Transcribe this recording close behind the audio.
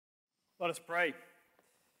Let us pray.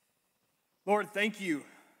 Lord, thank you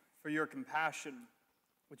for your compassion,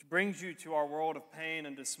 which brings you to our world of pain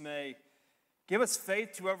and dismay. Give us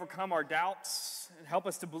faith to overcome our doubts and help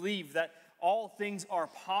us to believe that all things are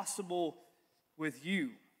possible with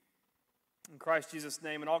you. In Christ Jesus'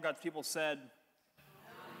 name, and all God's people said,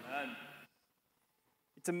 Amen.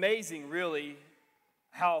 It's amazing, really,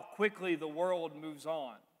 how quickly the world moves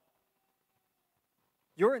on.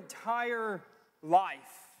 Your entire life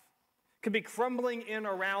could be crumbling in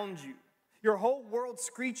around you. Your whole world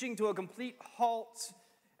screeching to a complete halt.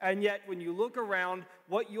 And yet, when you look around,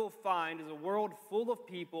 what you'll find is a world full of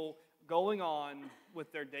people going on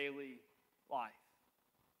with their daily life.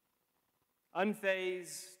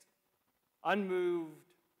 Unfazed, unmoved,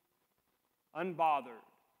 unbothered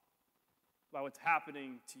by what's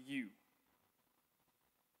happening to you.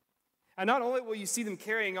 And not only will you see them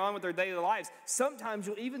carrying on with their daily lives, sometimes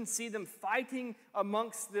you'll even see them fighting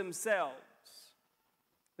amongst themselves.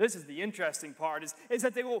 This is the interesting part, is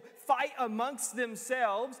that they will fight amongst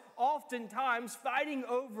themselves, oftentimes fighting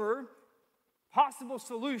over possible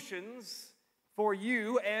solutions for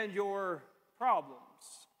you and your problems.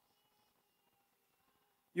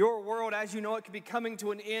 Your world, as you know it, could be coming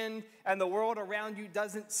to an end, and the world around you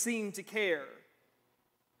doesn't seem to care.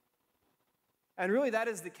 And really, that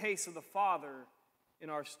is the case of the father in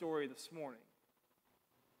our story this morning.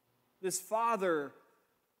 This father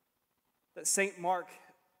that St. Mark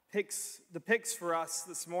depicts for us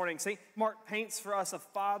this morning. St. Mark paints for us a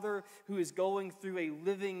father who is going through a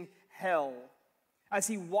living hell as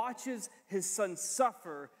he watches his son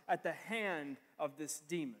suffer at the hand of this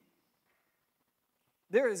demon.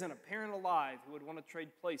 There isn't a parent alive who would want to trade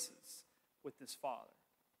places with this father.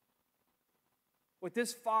 What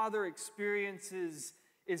this father experiences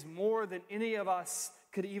is more than any of us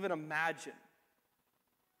could even imagine.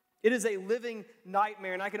 It is a living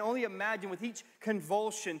nightmare, and I can only imagine with each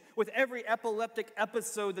convulsion, with every epileptic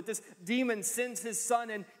episode that this demon sends his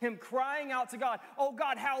son and him crying out to God, "Oh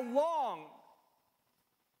God, how long?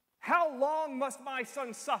 How long must my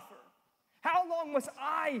son suffer? How long must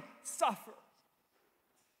I suffer?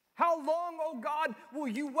 How long, oh God, will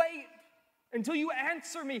you wait until you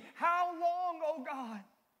answer me? How long, oh God,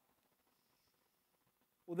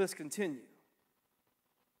 will this continue?"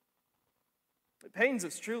 It pains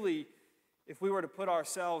us truly if we were to put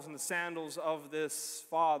ourselves in the sandals of this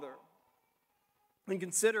father and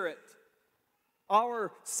consider it.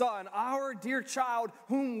 Our son, our dear child,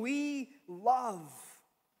 whom we love,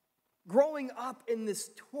 growing up in this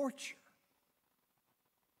torture,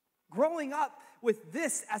 growing up with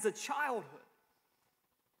this as a childhood,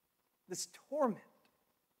 this torment.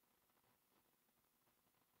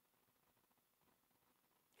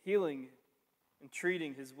 Healing and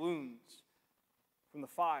treating his wounds from the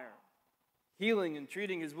fire. Healing and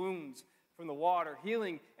treating his wounds from the water.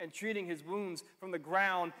 Healing and treating his wounds from the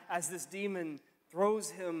ground as this demon throws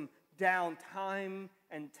him down time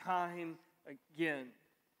and time again.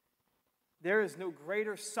 There is no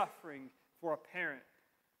greater suffering for a parent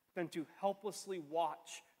than to helplessly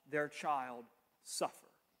watch their child suffer.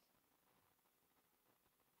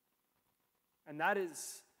 And that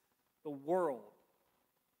is the world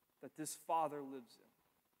that this father lives in.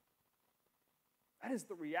 That is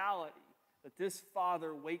the reality that this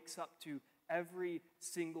father wakes up to every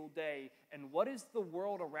single day. And what is the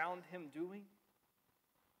world around him doing?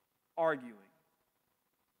 Arguing.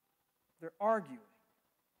 They're arguing.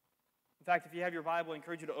 In fact, if you have your Bible, I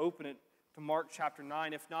encourage you to open it to Mark chapter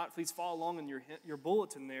 9. If not, please follow along in your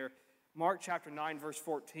bulletin there. Mark chapter 9, verse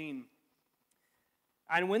 14.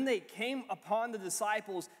 "And when they came upon the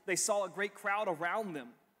disciples, they saw a great crowd around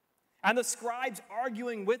them, and the scribes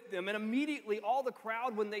arguing with them. And immediately all the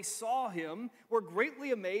crowd, when they saw him, were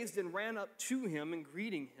greatly amazed and ran up to him and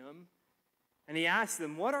greeting him. And he asked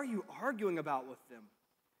them, 'What are you arguing about with them?'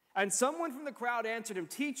 And someone from the crowd answered him,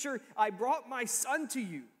 'Teacher, I brought my son to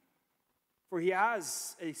you, for he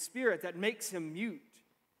has a spirit that makes him mute.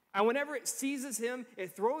 And whenever it seizes him,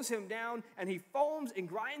 it throws him down, and he foams and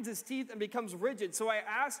grinds his teeth and becomes rigid. So I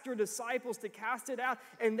asked your disciples to cast it out,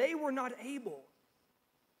 and they were not able.'"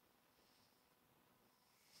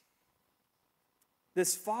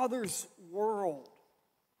 This father's world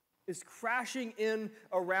is crashing in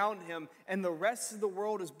around him, and the rest of the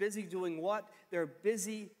world is busy doing what? They're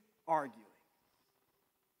busy arguing.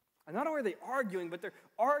 And not only are they arguing, but they're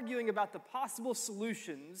arguing about the possible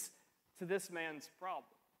solutions to this man's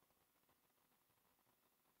problem.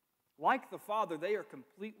 Like the father, they are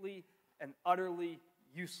completely and utterly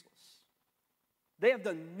useless. They have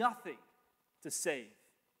done nothing to save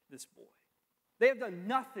this boy. They have done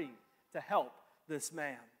nothing to help this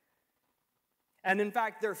man. And in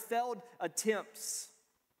fact, their failed attempts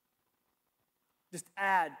just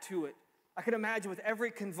add to it. I can imagine with every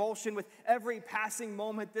convulsion, with every passing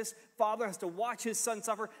moment, this father has to watch his son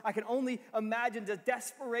suffer. I can only imagine the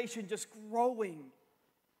desperation just growing.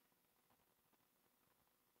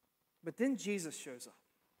 But then Jesus shows up.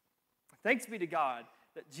 Thanks be to God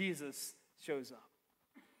that Jesus shows up.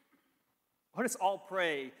 Let us all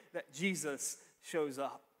pray that Jesus shows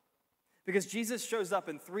up. Because Jesus shows up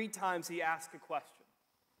and 3 times he asks a question.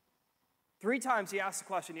 3 times he asks a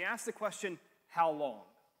question. He asks the question, how long?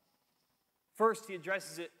 First, he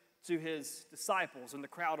addresses it to his disciples and the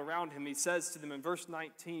crowd around him. He says to them in verse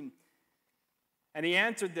 19, and he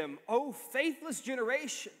answered them, "O faithless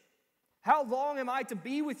generation, how long am I to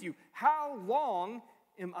be with you? How long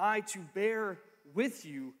am I to bear with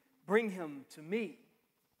you? Bring him to me."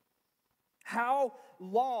 How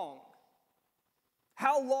long?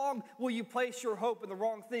 How long will you place your hope in the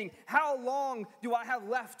wrong thing? How long do I have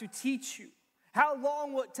left to teach you? How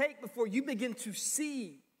long will it take before you begin to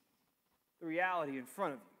see the reality in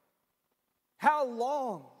front of you? How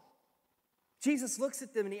long? Jesus looks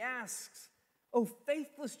at them and he asks, "O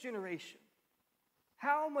faithless generation,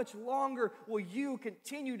 how much longer will you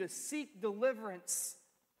continue to seek deliverance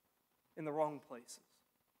in the wrong places,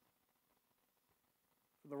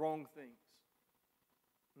 for the wrong things,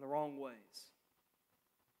 in the wrong ways?"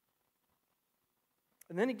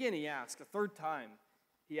 And then again he asks, a 3rd time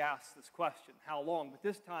he asks this question, how long? But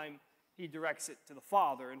this time he directs it to the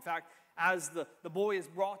Father. In fact, as the boy is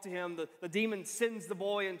brought to him, the demon sends the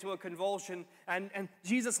boy into a convulsion, and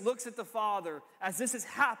Jesus looks at the Father as this is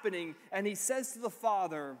happening, and he says to the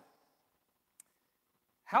Father,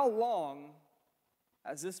 "How long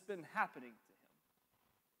has this been happening to him?"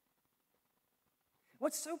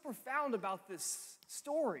 What's so profound about this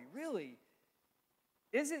story, really,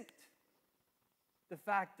 isn't the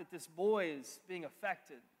fact that this boy is being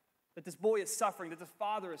affected, that this boy is suffering, that this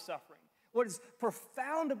father is suffering. What is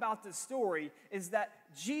profound about this story is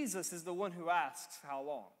that Jesus is the one who asks, how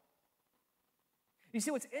long? You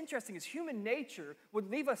see, what's interesting is human nature would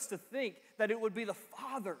leave us to think that it would be the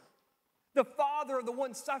father of the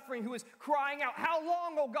one suffering, who is crying out, "How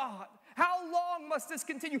long, O God? How long must this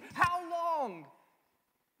continue? How long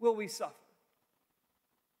will we suffer?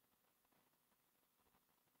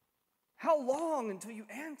 How long until you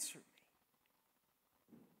answer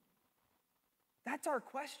me?" That's our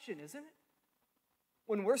question, isn't it?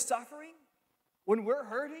 When we're suffering, when we're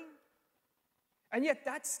hurting, and yet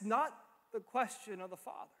that's not the question of the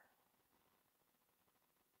Father.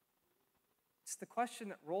 It's the question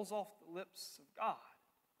that rolls off the lips of God.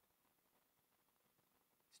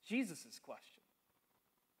 It's Jesus' question.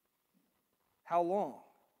 How long?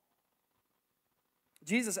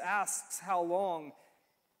 Jesus asks how long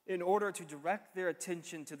in order to direct their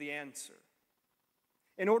attention to the answer.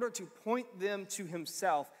 In order to point them to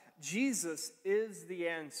himself. Jesus is the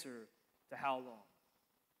answer to how long.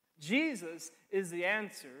 Jesus is the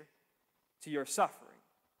answer to your suffering.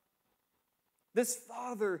 This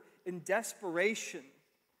father in desperation,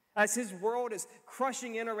 as his world is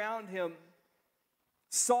crushing in around him,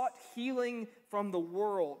 sought healing from the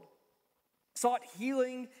world, sought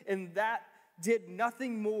healing in that did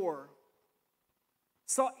nothing more,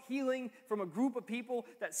 sought healing from a group of people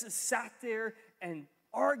that just sat there and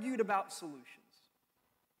argued about solutions,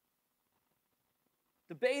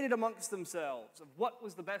 debated amongst themselves of what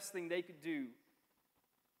was the best thing they could do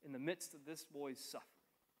in the midst of this boy's suffering.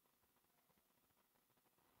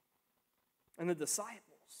 And the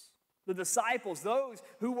disciples, those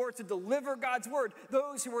who were to deliver God's word,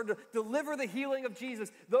 those who were to deliver the healing of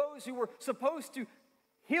Jesus, those who were supposed to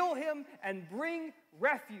heal him and bring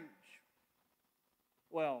refuge,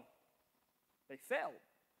 well, they failed.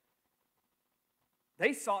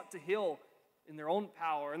 They sought to heal in their own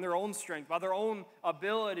power, in their own strength, by their own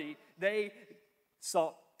ability. They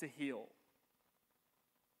sought to heal.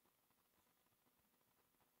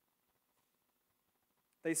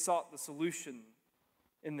 They sought the solution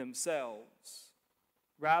in themselves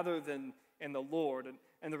rather than in the Lord.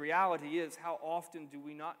 And the reality is, how often do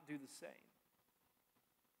we not do the same?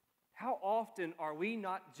 How often are we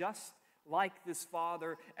not just like this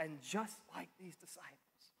father and just like these disciples?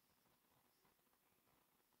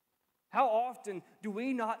 How often do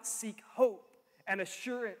we not seek hope and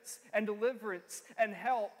assurance and deliverance and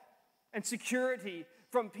help and security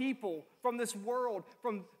from people, from this world,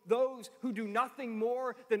 from those who do nothing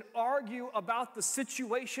more than argue about the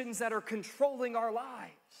situations that are controlling our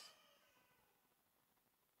lives?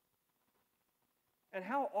 And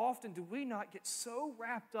how often do we not get so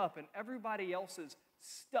wrapped up in everybody else's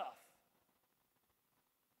stuff,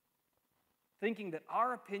 thinking that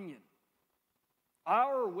our opinion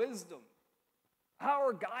our wisdom,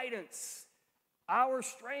 our guidance, our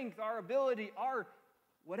strength, our ability, our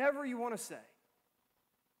whatever you want to say,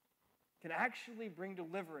 can actually bring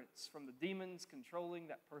deliverance from the demons controlling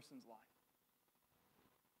that person's life.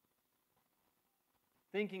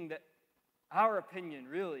 Thinking that our opinion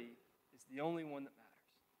really is the only one that matters.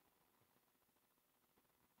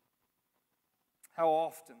 How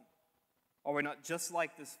often are we not just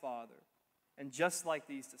like this father and just like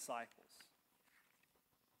these disciples,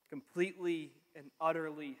 completely and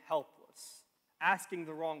utterly helpless, asking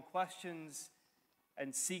the wrong questions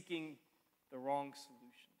and seeking the wrong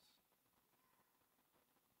solutions,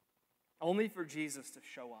 only for Jesus to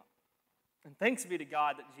show up? And thanks be to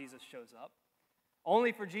God that Jesus shows up,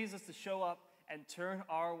 only for Jesus to show up and turn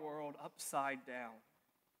our world upside down.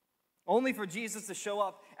 Only for Jesus to show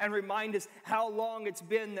up and remind us how long it's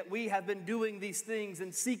been that we have been doing these things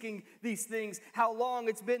and seeking these things, how long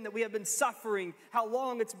it's been that we have been suffering, how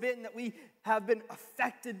long it's been that we have been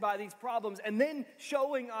affected by these problems, and then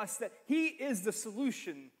showing us that He is the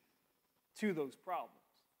solution to those problems.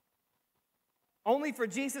 Only for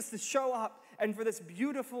Jesus to show up and for this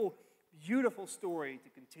beautiful, beautiful story to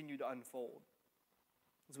continue to unfold.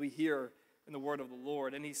 As we hear in the word of the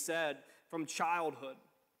Lord, and He said from childhood,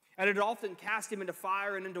 and it often cast him into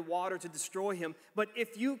fire and into water to destroy him. But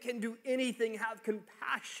if you can do anything, have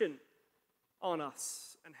compassion on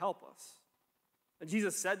us and help us. And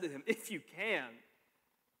Jesus said to him, if you can,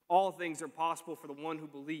 all things are possible for the one who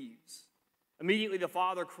believes. Immediately the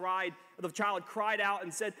child cried out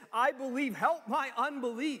and said, I believe, help my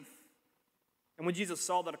unbelief. And when Jesus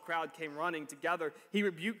saw that a crowd came running together, He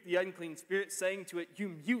rebuked the unclean spirit, saying to it, you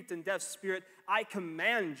mute and deaf spirit, I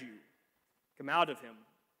command you, come out of him,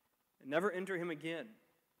 and never enter him again.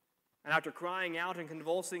 And after crying out and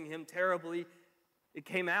convulsing him terribly, it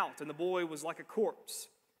came out, and the boy was like a corpse,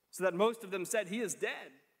 so that most of them said, he is dead.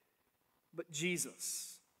 But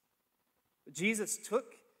Jesus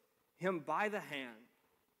took him by the hand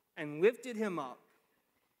and lifted him up,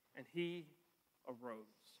 and he arose.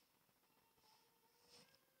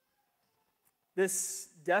 This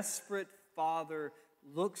desperate father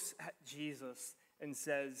looks at Jesus and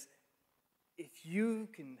says, if you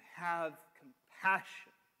can have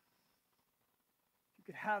compassion, you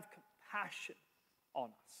could have compassion on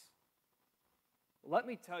us. Let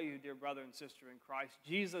me tell you, dear brother and sister in Christ,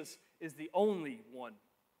 Jesus is the only one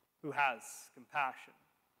who has compassion.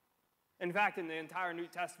 In fact, in the entire New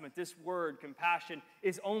Testament, this word, compassion,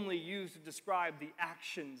 is only used to describe the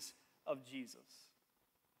actions of Jesus.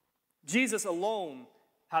 Jesus alone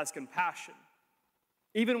has compassion.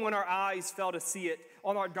 Even when our eyes fail to see it,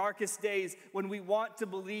 on our darkest days, when we want to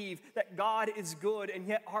believe that God is good, and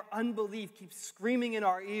yet our unbelief keeps screaming in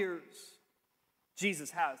our ears,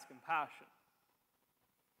 Jesus has compassion.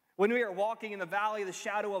 When we are walking in the valley of the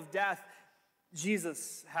shadow of death,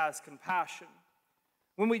 Jesus has compassion.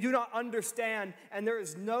 When we do not understand and there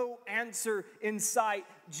is no answer in sight,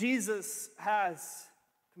 Jesus has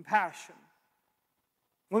compassion.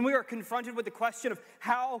 When we are confronted with the question of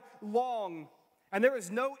how long, and there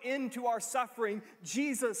is no end to our suffering,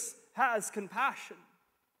 Jesus has compassion.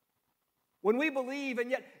 When we believe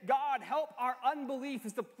and yet, God, help our unbelief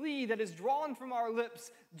is the plea that is drawn from our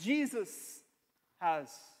lips, Jesus has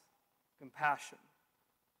compassion.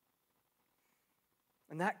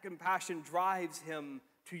 And that compassion drives him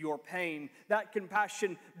to your pain. That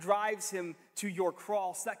compassion drives him to your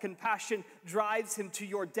cross. That compassion drives him to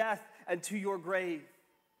your death and to your grave,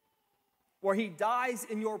 where he dies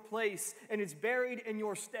in your place and is buried in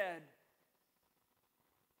your stead,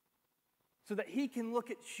 so that he can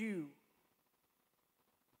look at you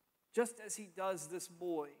just as he does this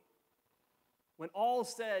boy. When all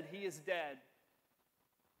said, he is dead.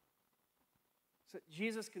 So that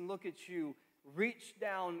Jesus can look at you, reach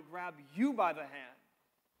down, grab you by the hand,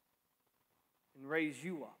 and raise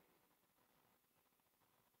you up.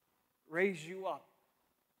 Raise you up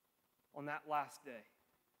on that last day,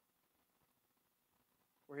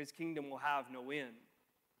 where his kingdom will have no end.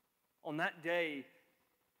 On that day,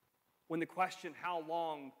 when the question, how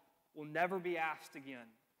long, will never be asked again.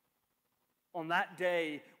 On that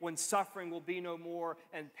day, when suffering will be no more,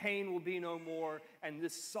 and pain will be no more, and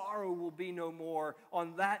this sorrow will be no more.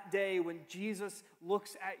 On that day, when Jesus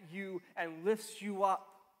looks at you and lifts you up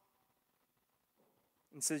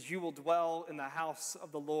and says, you will dwell in the house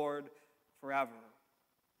of the Lord forever.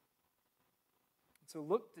 So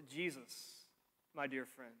look to Jesus, my dear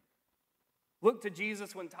friend. Look to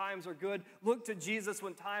Jesus when times are good. Look to Jesus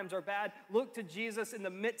when times are bad. Look to Jesus in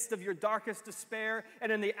the midst of your darkest despair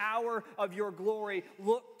and in the hour of your glory.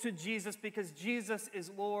 Look to Jesus, because Jesus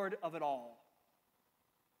is Lord of it all.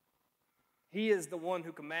 He is the one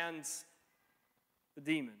who commands the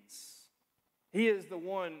demons. He is the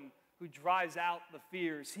one who drives out the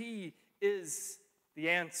fears. He is the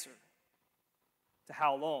answer to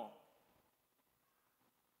how long.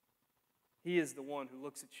 He is the one who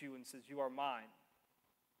looks at you and says, you are mine,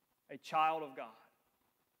 a child of God.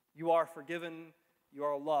 You are forgiven, you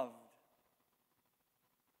are loved,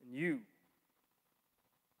 and you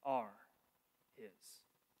are His.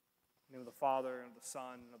 In the name of the Father, and of the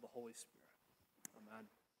Son, and of the Holy Spirit. Amen.